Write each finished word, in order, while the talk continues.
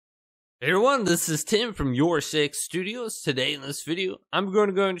Hey everyone, this is Tim from YourSixStudios. Today in this video, I'm going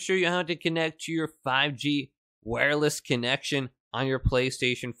to go and show you how to connect to your 5G wireless connection on your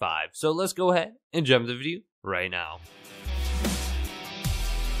PlayStation 5. So let's go ahead and jump into the video right now.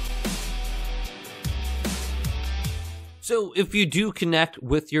 So if you do connect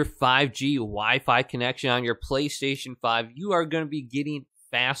with your 5G Wi-Fi connection on your PlayStation 5, you are going to be getting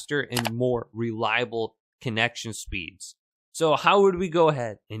faster and more reliable connection speeds. So how would we go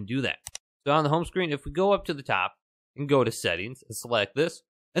ahead and do that? So on the home screen, if we go up to the top and go to settings and select this,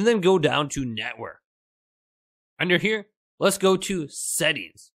 and then go down to network. Under here, let's go to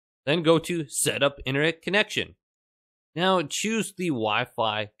settings, then go to set up internet connection. Now choose the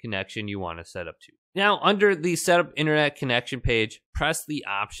Wi-Fi connection you want to set up to. Now under the setup internet connection page, press the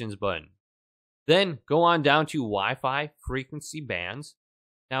options button. Then go on down to Wi-Fi frequency bands.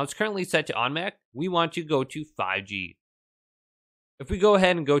 Now it's currently set to automatic. We want to go to 5G. If we go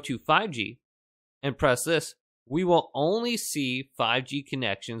ahead and go to 5G and press this, we will only see 5G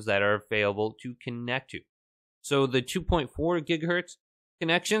connections that are available to connect to. So the 2.4 gigahertz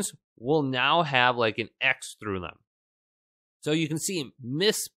connections will now have like an X through them. So you can see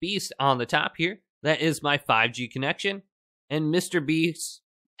Miss Beast on the top here. That is my 5G connection. And Mr. Beast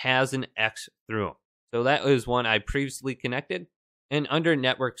has an X through him. So that is one I previously connected. And under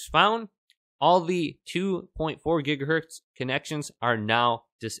networks found, all the 2.4 gigahertz connections are now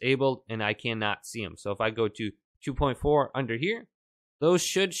disabled and I cannot see them. So if I go to 2.4 under here, those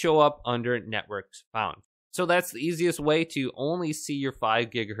should show up under networks found. So that's the easiest way to only see your 5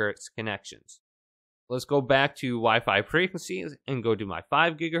 gigahertz connections. Let's go back to Wi-Fi frequencies and go to my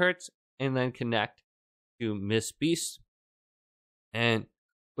 5 gigahertz and then connect to Miss Beast. And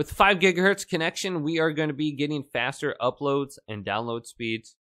with the 5 gigahertz connection, we are going to be getting faster uploads and download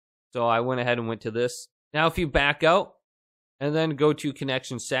speeds. So I went ahead and went to this. Now if you back out and then go to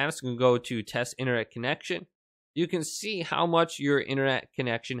connection status and go to test internet connection, you can see how much your internet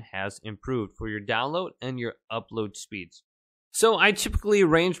connection has improved for your download and your upload speeds. So I typically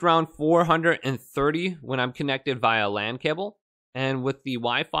range around 430 when I'm connected via LAN cable. And with the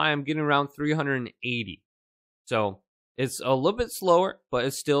Wi-Fi, I'm getting around 380. So it's a little bit slower, but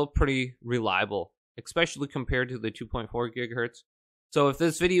it's still pretty reliable, especially compared to the 2.4 gigahertz. So if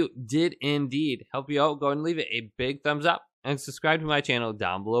this video did indeed help you out, go ahead and leave it a big thumbs up and subscribe to my channel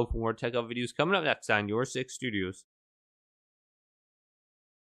down below for more tech up videos coming up next on YourSixStudios.